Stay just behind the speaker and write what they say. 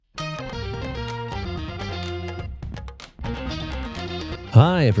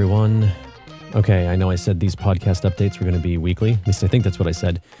Hi, everyone. Okay, I know I said these podcast updates were going to be weekly. At least I think that's what I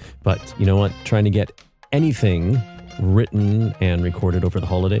said. But you know what? Trying to get anything written and recorded over the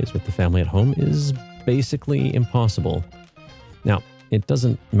holidays with the family at home is basically impossible. Now, it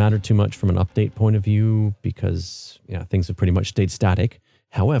doesn't matter too much from an update point of view because things have pretty much stayed static.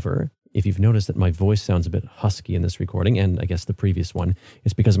 However, if you've noticed that my voice sounds a bit husky in this recording, and I guess the previous one,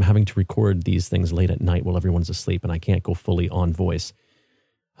 it's because I'm having to record these things late at night while everyone's asleep and I can't go fully on voice.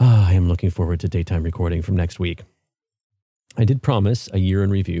 I am looking forward to daytime recording from next week. I did promise a year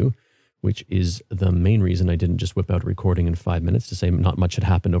in review, which is the main reason I didn't just whip out a recording in 5 minutes to say not much had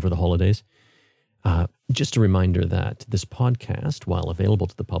happened over the holidays. Just a reminder that this podcast, while available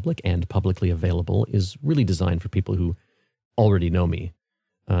to the public and publicly available, is really designed for people who already know me.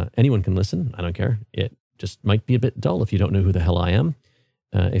 Anyone can listen. I don't care. It just might be a bit dull if you don't know who the hell I am.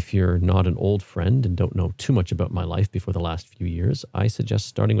 If you're not an old friend and don't know too much about my life before the last few years, I suggest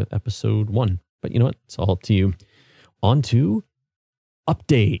starting with episode 1. But you know what? It's all up to you. On to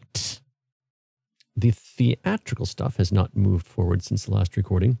update. The theatrical stuff has not moved forward since the last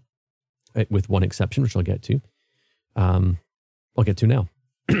recording, with one exception, which I'll get to. I'll get to now.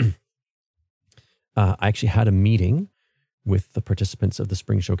 I actually had a meeting with the participants of the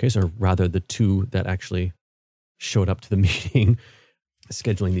Spring Showcase, or rather the two that actually showed up to the meeting.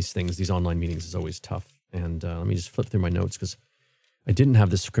 Scheduling these things, these online meetings is always tough. And let me just flip through my notes because I didn't have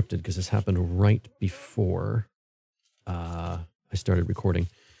this scripted because this happened right before I started recording.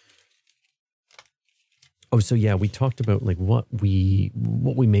 Oh, so yeah, we talked about like what we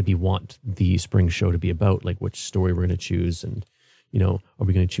maybe want the spring show to be about, like which story we're going to choose. And, are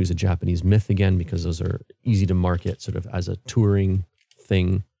we going to choose a Japanese myth again? Because those are easy to market sort of as a touring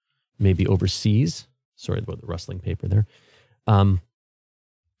thing, maybe overseas. Sorry about the rustling paper there.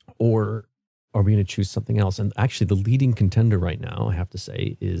 Or are we going to choose something else? And actually, the leading contender right now, I have to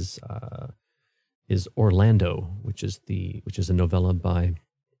say, is Orlando, which is a novella by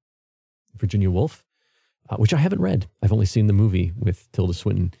Virginia Woolf, which I haven't read. I've only seen the movie with Tilda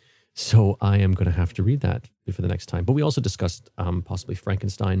Swinton, so I am going to have to read that for the next time. But we also discussed possibly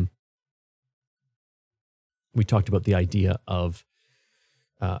Frankenstein. We talked about the idea of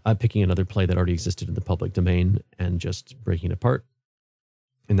picking another play that already existed in the public domain and just breaking it apart.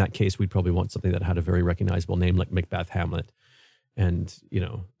 In that case, we'd probably want something that had a very recognizable name like Macbeth, Hamlet, and,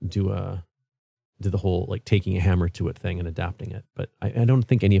 do the whole like taking a hammer to it thing and adapting it. But I don't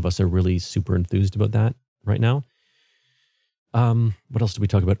think any of us are really super enthused about that right now. What else did we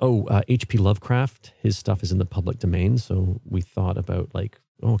talk about? H.P. Lovecraft, his stuff is in the public domain. So we thought about like,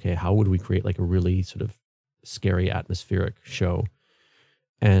 okay, how would we create like a really sort of scary atmospheric show?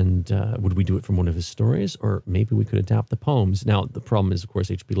 And would we do it from one of his stories, or maybe we could adapt the poems? Now, the problem is, of course,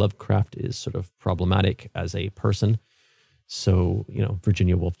 H.P. Lovecraft is sort of problematic as a person. So,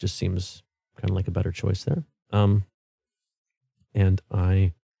 Virginia Woolf just seems kind of like a better choice there. And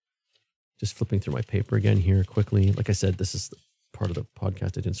I just flipping through my paper again here quickly. Like I said, this is the part of the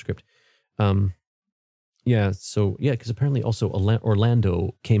podcast I didn't script. Because apparently also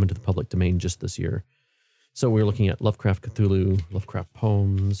Orlando came into the public domain just this year. So we're looking at Lovecraft Cthulhu, Lovecraft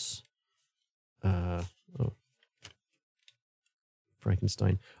poems,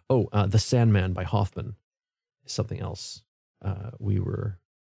 Frankenstein. The Sandman by Hoffman is something else we were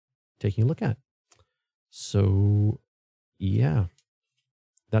taking a look at. So, yeah,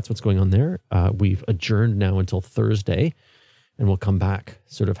 that's what's going on there. We've adjourned now until Thursday, and we'll come back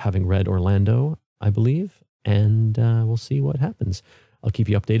sort of having read Orlando, I believe, and we'll see what happens. I'll keep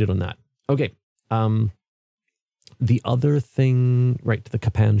you updated on that. Okay. The other thing, right, the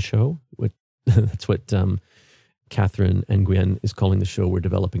Capan show, that's what Catherine Nguyen is calling the show we're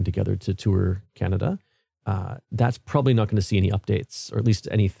developing together to tour Canada. That's probably not going to see any updates, or at least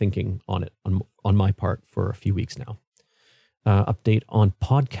any thinking on it on my part for a few weeks now. Update on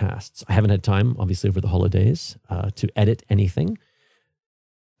podcasts. I haven't had time, obviously, over the holidays to edit anything.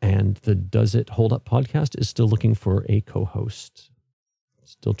 And the Does It Hold Up podcast is still looking for a co-host.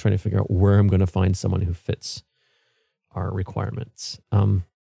 Still trying to figure out where I'm going to find someone who fits our requirements. So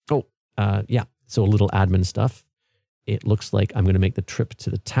a little admin stuff. It looks like I'm going to make the trip to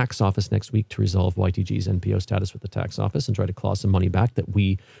the tax office next week to resolve YTG's NPO status with the tax office and try to claw some money back that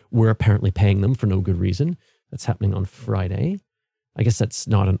we were apparently paying them for no good reason. That's happening on Friday. I guess that's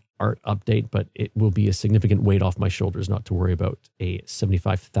not an art update, but it will be a significant weight off my shoulders not to worry about a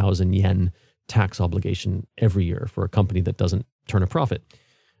 75,000 yen tax obligation every year for a company that doesn't turn a profit.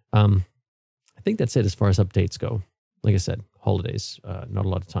 I think that's it as far as updates go. Like I said, holidays, not a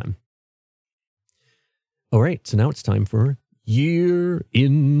lot of time. All right, so now it's time for Year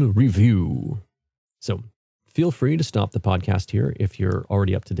in Review. So feel free to stop the podcast here if you're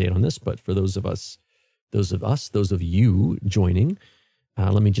already up to date on this. But for those of you joining,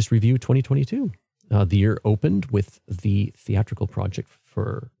 let me just review 2022. The year opened with the theatrical project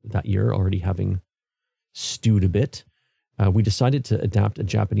for that year already having stewed a bit. We decided to adapt a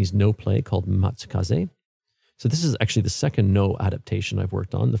Japanese no play called Matsukaze. So this is actually the second no adaptation I've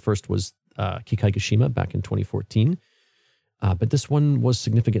worked on. The first was Kikaigashima back in 2014. But this one was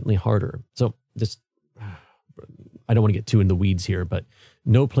significantly harder. So this, I don't want to get too in the weeds here, but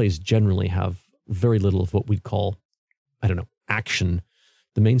no plays generally have very little of what we'd call, action.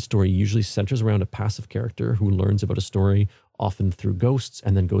 The main story usually centers around a passive character who learns about a story, often through ghosts,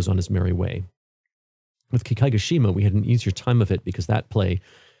 and then goes on his merry way. With Kikaigashima, we had an easier time of it because that play,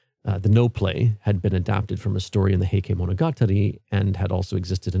 the no play, had been adapted from a story in the Heike Monogatari and had also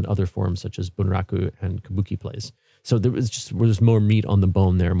existed in other forms such as bunraku and kabuki plays. So there was more meat on the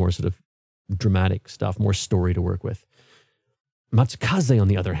bone there, more sort of dramatic stuff, more story to work with. Matsukaze, on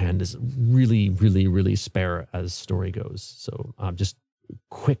the other hand, is really, really, really spare as story goes. So just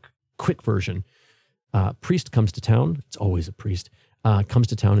quick version. Priest comes to town. It's always a priest. Comes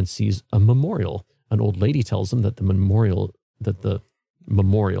to town and sees a memorial. An old lady tells him that the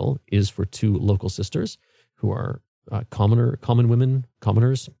memorial is for two local sisters who are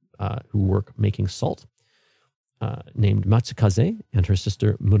commoners who work making salt, named Matsukaze and her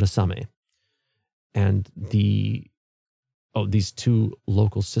sister Murasame. And these two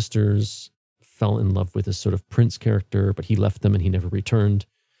local sisters fell in love with this sort of prince character, but he left them and he never returned.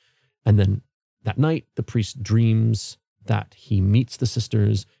 And then that night, the priest dreams that he meets the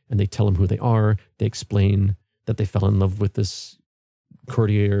sisters and they tell him who they are. They explain that they fell in love with this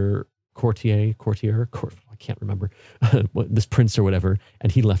courtier, I can't remember, this prince or whatever,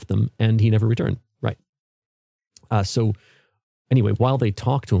 and he left them and he never returned. Right. So anyway, while they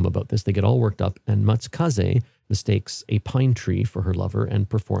talk to him about this, they get all worked up, and Matsukaze mistakes a pine tree for her lover and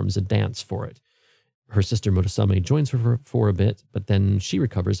performs a dance for it. Her sister Murasame joins her for a bit, but then she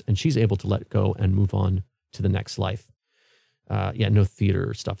recovers and she's able to let go and move on to the next life. No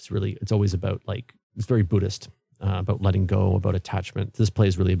theater stuff. It's always about it's very Buddhist, about letting go, about attachment. This play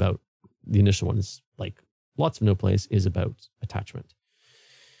is really about, the initial one is lots of no plays is about attachment.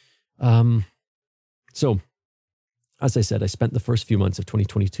 So as I said, I spent the first few months of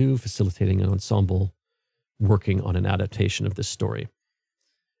 2022 facilitating an ensemble working on an adaptation of this story.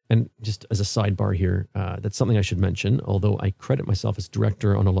 And just as a sidebar here, that's something I should mention, although I credit myself as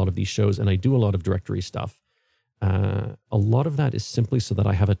director on a lot of these shows and I do a lot of directory stuff. A lot of that is simply so that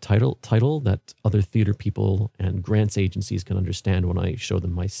I have a title that other theater people and grants agencies can understand when I show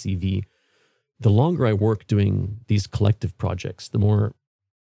them my CV. The longer I work doing these collective projects, the more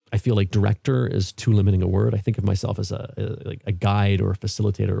I feel like director is too limiting a word. I think of myself as a guide or a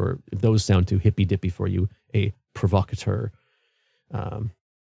facilitator, or if those sound too hippy-dippy for you, a provocateur.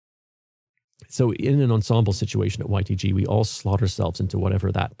 So in an ensemble situation at YTG, we all slot ourselves into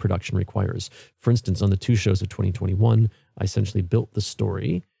whatever that production requires. For instance, on the two shows of 2021, I essentially built the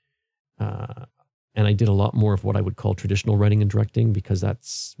story, and I did a lot more of what I would call traditional writing and directing because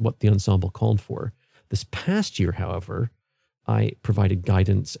that's what the ensemble called for. This past year, however, I provided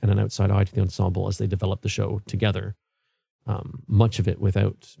guidance and an outside eye to the ensemble as they developed the show together, much of it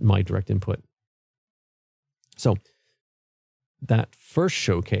without my direct input. So that first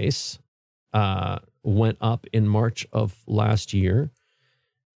showcase went up in March of last year.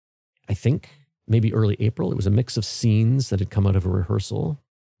 I think maybe early April. It was a mix of scenes that had come out of rehearsal.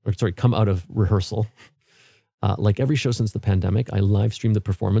 Like every show since the pandemic, I live streamed the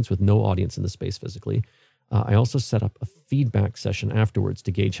performance with no audience in the space physically. I also set up a feedback session afterwards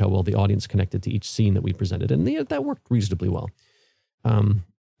to gauge how well the audience connected to each scene that we presented, and that worked reasonably well.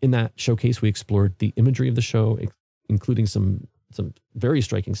 In that showcase, we explored the imagery of the show, including some very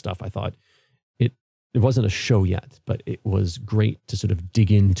striking stuff. I thought it wasn't a show yet, but it was great to sort of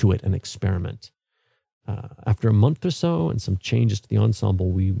dig into it and experiment. After a month or so and some changes to the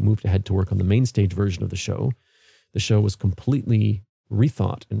ensemble, we moved ahead to work on the main stage version of the show. The show was completely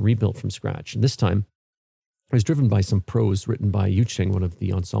rethought and rebuilt from scratch. And this time, it was driven by some prose written by Yu Cheng, one of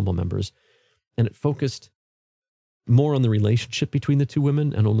the ensemble members, and it focused more on the relationship between the two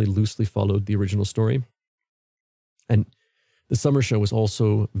women and only loosely followed the original story. And the summer show was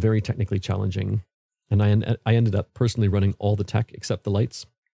also very technically challenging, and I ended up personally running all the tech except the lights.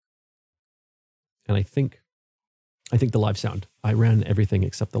 And I think the live sound. I ran everything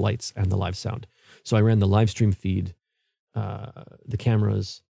except the lights and the live sound. So I ran the live stream feed, the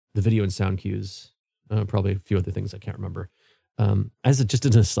cameras, the video and sound cues, probably a few other things I can't remember. Just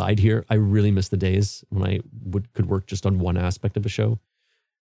an aside here, I really miss the days when I could work just on one aspect of a show.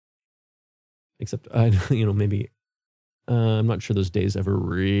 except, maybe, I'm not sure those days ever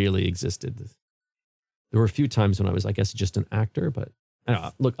really existed. There were a few times when I was, I guess, just an actor, but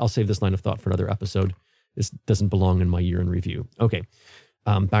look, I'll save this line of thought for another episode. This doesn't belong in my year in review. Okay,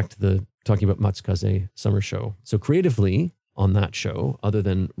 back to talking about Matsukaze summer show. So creatively on that show, other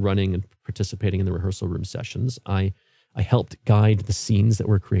than running and participating in the rehearsal room sessions, I helped guide the scenes that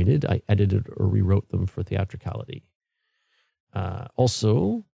were created. I edited or rewrote them for theatricality.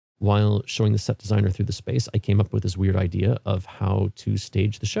 Also, while showing the set designer through the space, I came up with this weird idea of how to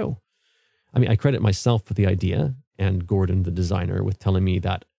stage the show. I mean, I credit myself with the idea and Gordon, the designer, with telling me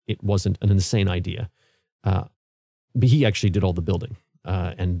that it wasn't an insane idea. But he actually did all the building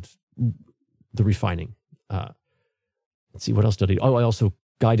and the refining. Let's see, what else did I do? Oh, I also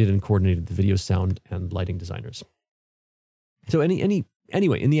guided and coordinated the video, sound, and lighting designers. So anyway,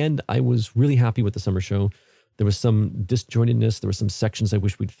 in the end, I was really happy with the summer show. There was some disjointedness. There were some sections I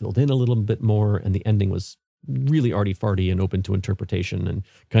wish we'd filled in a little bit more, and the ending was really arty-farty and open to interpretation and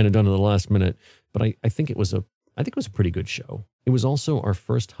kind of done at the last minute. But I think it was a pretty good show. It was also our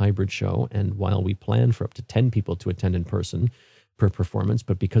first hybrid show, and while we planned for up to 10 people to attend in person per performance,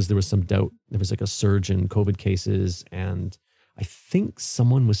 but because there was some doubt, there was like a surge in COVID cases, and I think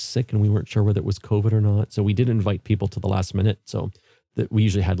someone was sick and we weren't sure whether it was COVID or not. So we did invite people to the last minute. So that we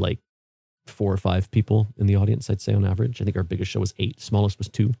usually had like 4 or 5 people in the audience, I'd say on average. I think our biggest show was 8, smallest was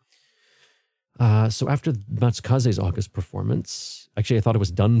 2. So after Matsukaze's August performance, actually I thought it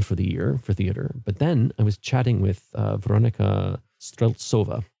was done for the year for theater, but then I was chatting with Veronika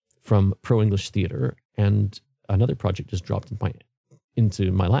Streltsova from Pro English Theater, and another project just dropped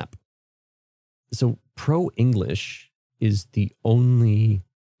into my lap. So Pro English is the only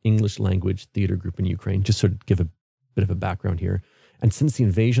English language theater group in Ukraine, just sort of give a bit of a background here. And since the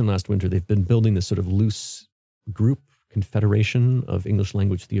invasion last winter, they've been building this sort of loose group confederation of English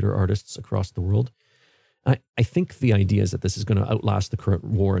language theater artists across the world. I think the idea is that this is going to outlast the current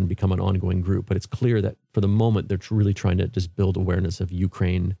war and become an ongoing group, but it's clear that for the moment, they're really trying to just build awareness of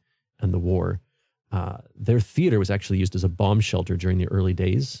Ukraine and the war. Their theater was actually used as a bomb shelter during the early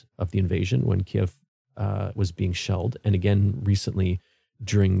days of the invasion when Kiev was being shelled, and again recently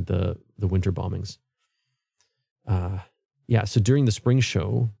during the winter bombings. So during the spring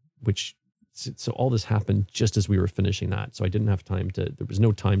show, so all this happened just as we were finishing that. So I didn't have time there was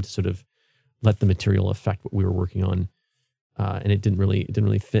no time to sort of let the material affect what we were working on. And it didn't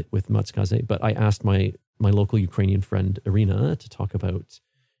really fit with Matsukaze. But I asked my local Ukrainian friend, Irina, to talk about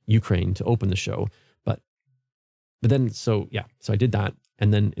Ukraine to open the show. But then, so I did that.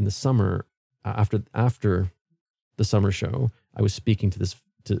 And then in the summer, after the summer show, I was speaking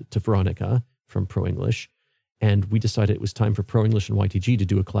to Veronika from Pro English, and we decided it was time for Pro English and YTG to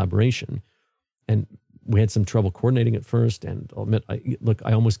do a collaboration. And we had some trouble coordinating at first, and I'll admit,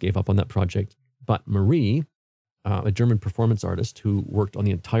 I almost gave up on that project. But Marie, a German performance artist who worked on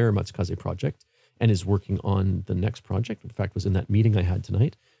the entire Matsukaze project and is working on the next project, in fact, was in that meeting I had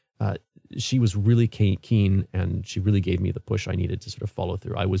tonight, she was really keen, and she really gave me the push I needed to sort of follow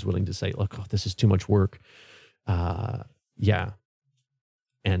through. I was willing to say, look, this is too much work. Her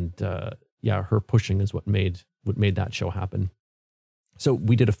pushing is what made that show happen. So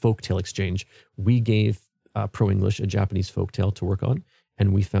we did a folktale exchange. We gave Pro English a Japanese folktale to work on,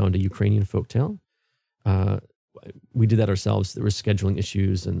 and we found a Ukrainian folktale. We did that ourselves. There were scheduling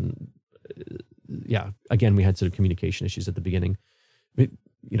issues, and again, we had sort of communication issues at the beginning,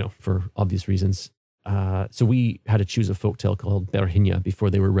 for obvious reasons. So we had to choose a folktale called Berhinya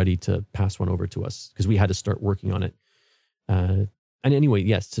before they were ready to pass one over to us, because we had to start working on it. And anyway,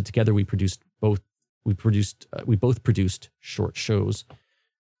 yes, so together we both produced short shows.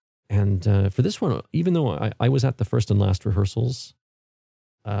 And for this one, even though I was at the first and last rehearsals,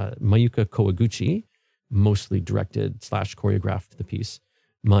 Mayuka Kawaguchi mostly directed / choreographed the piece.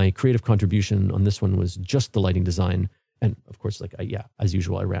 My creative contribution on this one was just the lighting design. And of course, as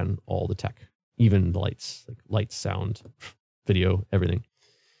usual, I ran all the tech, even the lights, sound, video, everything.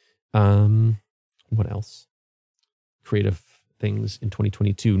 What else? Creative things in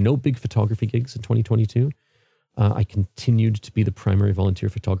 2022. No big photography gigs in 2022. I continued to be the primary volunteer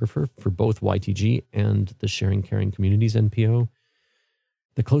photographer for both YTG and the Sharing Caring Communities NPO.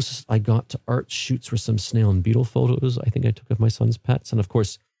 The closest I got to art shoots were some snail and beetle photos I think I took of my son's pets. And of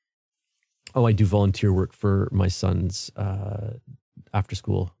course, I do volunteer work for my son's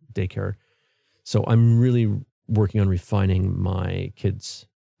after-school daycare. So I'm really working on refining my kids,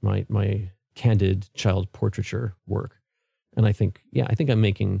 my candid child portraiture work. And I think I'm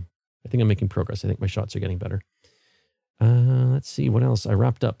making progress. I think my shots are getting better. Let's see what else. I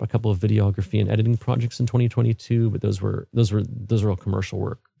wrapped up a couple of videography and editing projects in 2022, but those are all commercial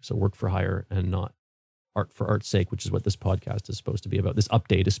work. So work for hire and not art for art's sake, which is what this podcast is supposed to be about. This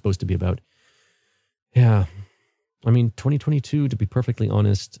update is supposed to be about. Yeah. I mean, 2022, to be perfectly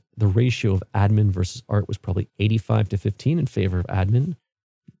honest, the ratio of admin versus art was probably 85 to 15 in favor of admin,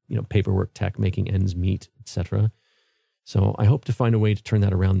 paperwork, tech, making ends meet, etc. So I hope to find a way to turn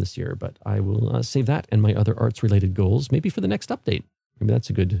that around this year, but I will save that and my other arts related goals, maybe for the next update. Maybe that's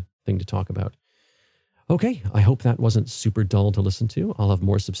a good thing to talk about. Okay, I hope that wasn't super dull to listen to. I'll have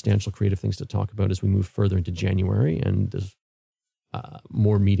more substantial creative things to talk about as we move further into January, and there's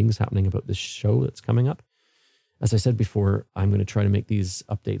more meetings happening about this show that's coming up. As I said before, I'm going to try to make these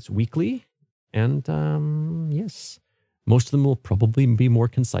updates weekly, and yes, most of them will probably be more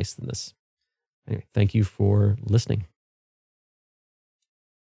concise than this. Anyway, thank you for listening.